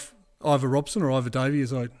to love Ivor Robson, or Ivor Davey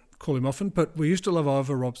as I call him often, but we used to love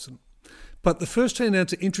Ivor Robson. But the first tee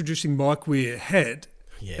announcer introducing Mike Weir had,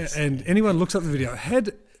 and anyone looks up the video,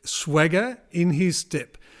 had swagger in his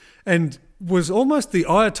step and was almost the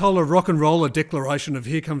Ayatollah rock and roller declaration of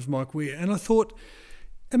here comes Mike Weir. And I thought,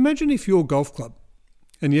 imagine if your golf club,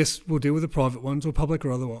 and yes, we'll deal with the private ones or public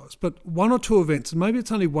or otherwise, but one or two events, and maybe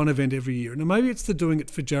it's only one event every year, and maybe it's the Doing It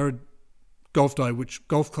for Jared Golf Day, which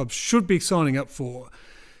golf clubs should be signing up for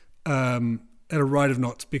at a rate of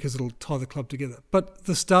knots because it'll tie the club together. But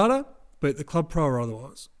the starter, be it the club pro or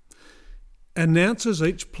otherwise, announces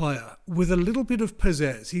each player with a little bit of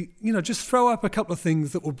pizzazz. He, just throw up a couple of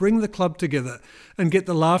things that will bring the club together and get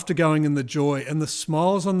the laughter going and the joy and the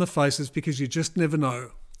smiles on the faces, because you just never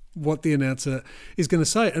know what the announcer is going to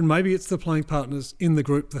say. And maybe it's the playing partners in the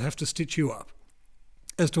group that have to stitch you up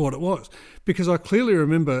as to what it was. Because I clearly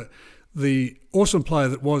remember the awesome player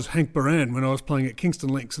that was Hank Baran when I was playing at Kingston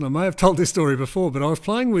Links. And I may have told this story before, but I was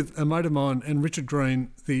playing with a mate of mine and Richard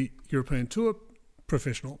Green, the European Tour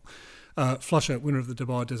professional, flusher, winner of the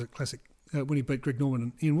Dubai Desert Classic, when he beat Greg Norman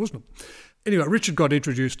and Ian Woosnam. Anyway, Richard got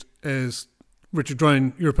introduced as Richard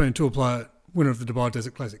Drain, European Tour player, winner of the Dubai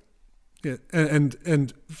Desert Classic. Yeah,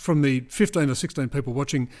 and from the 15 or 16 people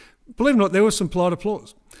watching, believe it or not, there was some polite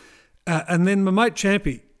applause. And then my mate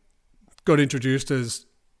Champy got introduced as,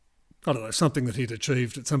 I don't know, something that he'd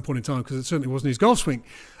achieved at some point in time, because it certainly wasn't his golf swing.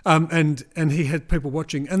 And he had people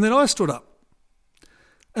watching. And then I stood up.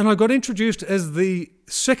 And I got introduced as the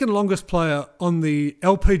second longest player on the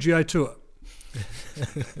LPGA Tour.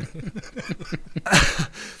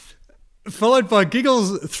 Followed by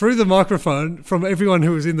giggles through the microphone from everyone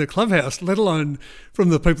who was in the clubhouse, let alone from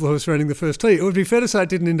the people who were surrounding the first tee. It would be fair to say it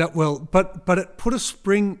didn't end up well, but it put a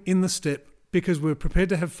spring in the step, because we were prepared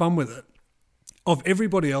to have fun with it, of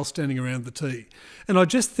everybody else standing around the tee. And I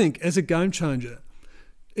just think, as a game changer,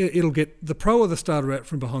 it'll get the pro or the starter out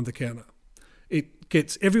from behind the counter. It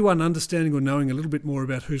gets everyone understanding or knowing a little bit more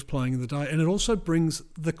about who's playing in the day, and it also brings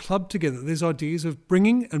the club together. There's ideas of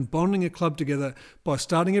bringing and bonding a club together by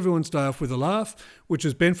starting everyone's day off with a laugh, which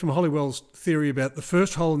is Ben from Hollywell's theory about the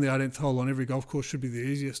first hole and the 18th hole on every golf course should be the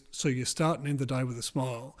easiest, so you start and end the day with a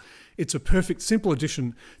smile. It's a perfect, simple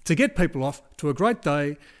addition to get people off to a great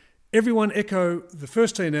day. Everyone echo the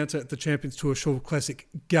first tee announcer at the Champions Tour Shore Classic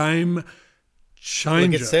game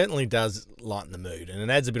changer. Look, it certainly does lighten the mood, and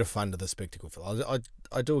it adds a bit of fun to the spectacle, Phil.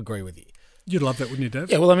 I do agree with you. You'd love that, wouldn't you, Dave?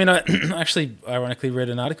 Yeah, well, I mean, I actually ironically read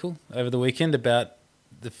an article over the weekend about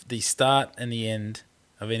the start and the end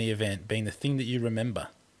of any event being the thing that you remember,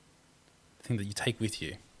 the thing that you take with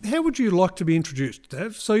you. How would you like to be introduced,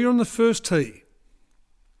 Dave? So you're on the first tee,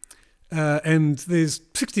 and there's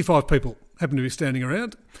 65 people happen to be standing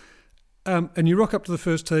around, and you rock up to the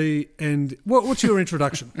first tee, and what's your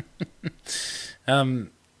introduction?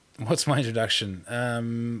 What's my introduction?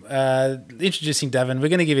 Introducing Davin. We're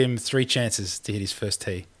going to give him 3 chances to hit his first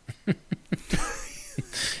tee.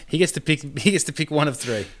 He gets to pick one of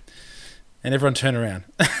 3, and everyone turn around.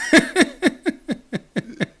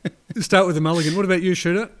 Start with the mulligan. What about you,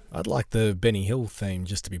 Shooter? I'd like the Benny Hill theme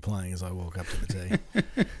just to be playing as I walk up to the tee.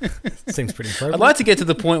 Seems pretty appropriate. I'd like to get to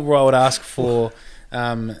the point where I would ask for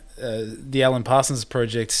the Alan Parsons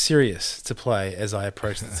Project Sirius to play as I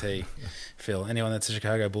approach the tee. Phil, anyone that's a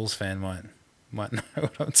Chicago Bulls fan might know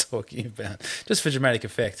what I'm talking about, just for dramatic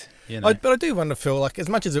effect. But I do wonder, Phil, like, as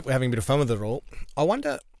much as we're having a bit of fun with it all, I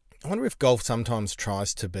wonder if golf sometimes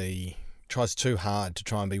tries too hard to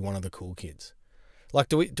try and be one of the cool kids. Like,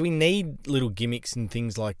 do we need little gimmicks and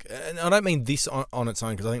things like? And I don't mean this on its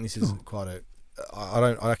own, because I think this is quite a.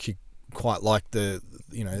 I actually quite like the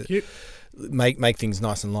make things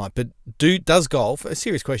nice and light. But does golf? A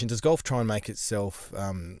serious question. Does golf try and make itself?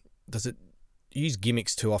 Does it use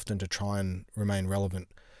gimmicks too often to try and remain relevant?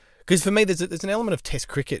 Because for me, there's an element of Test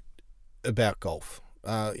cricket about golf.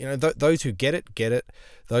 Those who get it.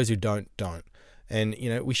 Those who don't. And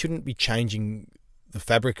we shouldn't be changing the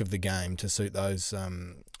fabric of the game to suit those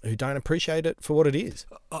who don't appreciate it for what it is.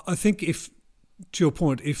 I think to your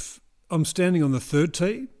point, if I'm standing on the third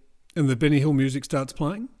tee and the Benny Hill music starts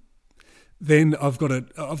playing, then I've got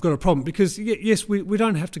a problem, because yes, we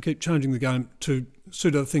don't have to keep changing the game to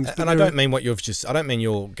suit other things. And I don't mean I don't mean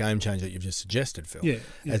your game change that you've just suggested, Phil. Yeah.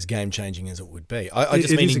 As game changing as it would be.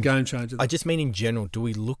 It is a game changer. I just mean in general. Do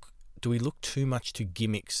we look too much to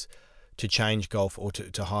gimmicks to change golf or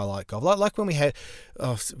to highlight golf? Like when we had,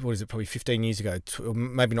 probably 15 years ago,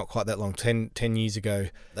 maybe not quite that long, 10 years ago,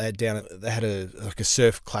 they had a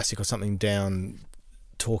surf classic or something down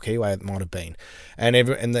Torquay, it might have been, and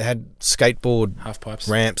they had skateboard half pipes,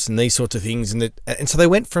 ramps, and these sorts of things, and so they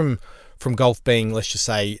went from golf being, let's just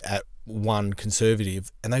say, at 1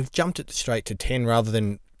 conservative, and they've jumped it straight to 10 rather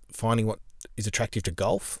than finding what is attractive to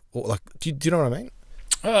golf. Or like, do you know what I mean?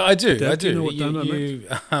 Oh, I do. Dad, I do. You know what Damo means?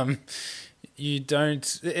 You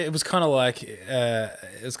don't. It was kind of like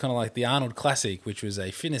the Arnold Classic, which was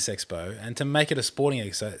a fitness expo, and to make it a sporting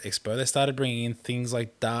expo, they started bringing in things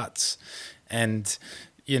like darts and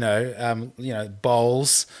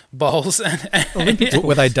bowls, and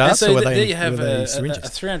were they darts, so or were they? There you have a syringes?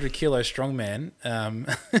 300 kilo strongman,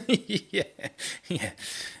 yeah,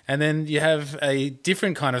 and then you have a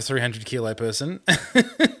different kind of 300 kilo person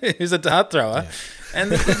who's a dart thrower,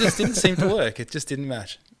 and it just didn't seem to work. It just didn't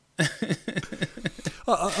match.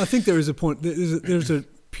 I think there is a point. There's a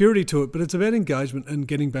purity to it, but it's about engagement and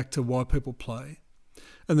getting back to why people play.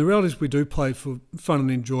 And the reality is, we do play for fun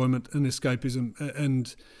and enjoyment and escapism,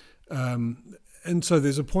 and so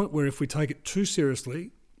there's a point where if we take it too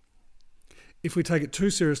seriously,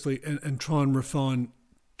 and try and refine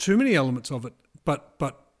too many elements of it, but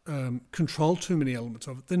control too many elements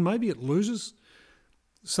of it, then maybe it loses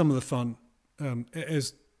some of the fun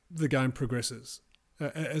as the game progresses,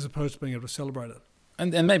 as opposed to being able to celebrate it.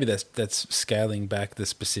 And maybe that's scaling back the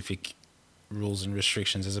specific rules and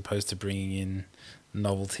restrictions as opposed to bringing in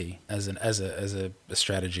novelty as a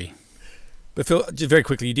strategy. But Phil, just very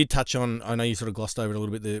quickly, you did touch on, I know you sort of glossed over it a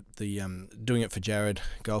little bit, the doing it for Jared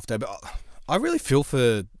Golf Day, but I really feel for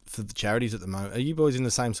the charities at the moment. Are you boys in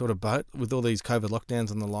the same sort of boat with all these COVID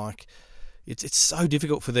lockdowns and the like? It's so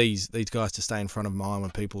difficult for these guys to stay in front of mind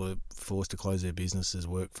when people are forced to close their businesses,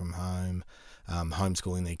 work from home,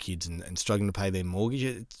 homeschooling their kids and struggling to pay their mortgage.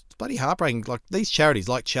 It's bloody heartbreaking. Like these charities,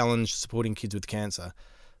 like Challenge, supporting kids with cancer,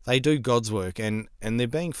 they do God's work, and they're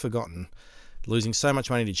being forgotten, losing so much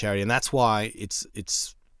money to charity, and that's why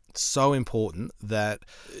it's so important that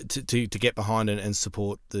to get behind and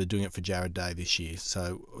support the Doing It for Jared Day this year.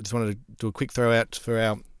 So I just wanted to do a quick throw out for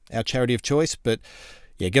our charity of choice, but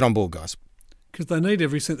yeah, get on board, guys. Because they need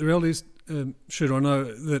every cent. The reality is, I know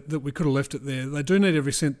that we could have left it there. They do need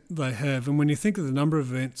every cent they have, and when you think of the number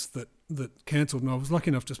of events that cancelled, and I was lucky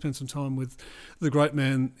enough to spend some time with the great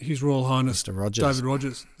man, His Royal Highness Mr. Rogers. David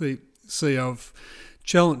Rogers, the CEO of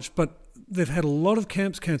Challenge, but they've had a lot of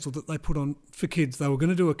camps cancelled that they put on for kids. They were going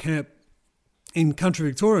to do a camp in country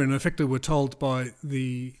Victoria, and effectively were told by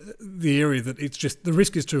the area that it's just, the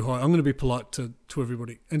risk is too high. I'm going to be polite to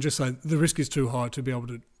everybody and just say the risk is too high to be able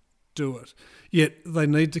to do it. Yet they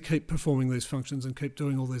need to keep performing these functions and keep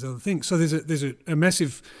doing all these other things. So there's a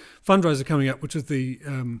massive fundraiser coming up, which is the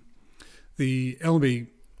Allenby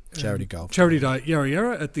Charity Golf Charity Day Yarra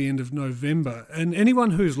Yarra at the end of November, and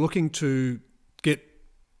anyone who's looking to get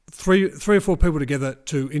three or four people together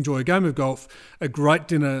to enjoy a game of golf, a great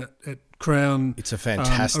dinner at Crown, it's a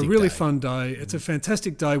fantastic a really day. fun day. It's a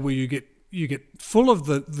fantastic day where you get full of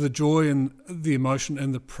the joy and the emotion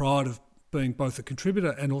and the pride of being both a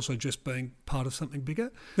contributor and also just being part of something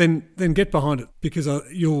bigger. Then get behind it, because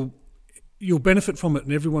you'll benefit from it,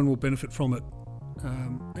 and everyone will benefit from it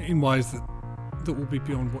in ways that will be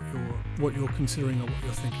beyond what you're considering or what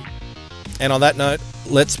you're thinking. And on that note,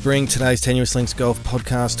 let's bring today's Tenuous Links Golf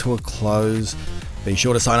podcast to a close. Be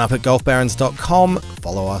sure to sign up at golfbarons.com,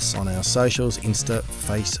 follow us on our socials, Insta,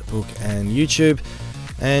 Facebook and YouTube,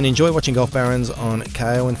 and enjoy watching Golf Barons on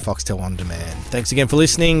KO and Foxtel On Demand. Thanks again for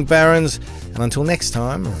listening, Barons, and until next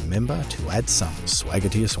time, remember to add some swagger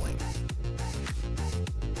to your swing.